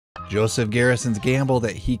Joseph Garrison's gamble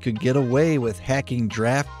that he could get away with hacking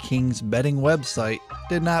DraftKings betting website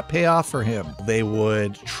did not pay off for him. They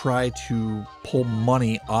would try to pull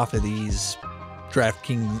money off of these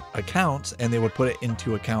DraftKings accounts, and they would put it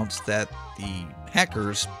into accounts that the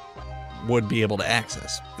hackers would be able to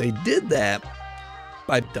access. They did that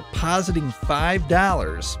by depositing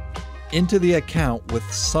 $5 into the account with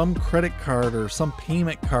some credit card or some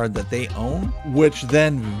payment card that they own, which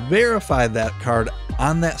then verified that card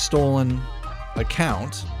on that stolen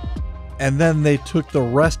account. And then they took the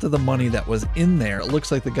rest of the money that was in there. It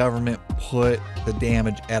looks like the government put the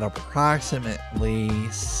damage at approximately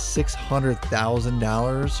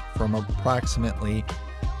 $600,000 from approximately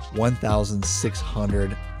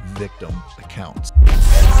 1,600 victim accounts.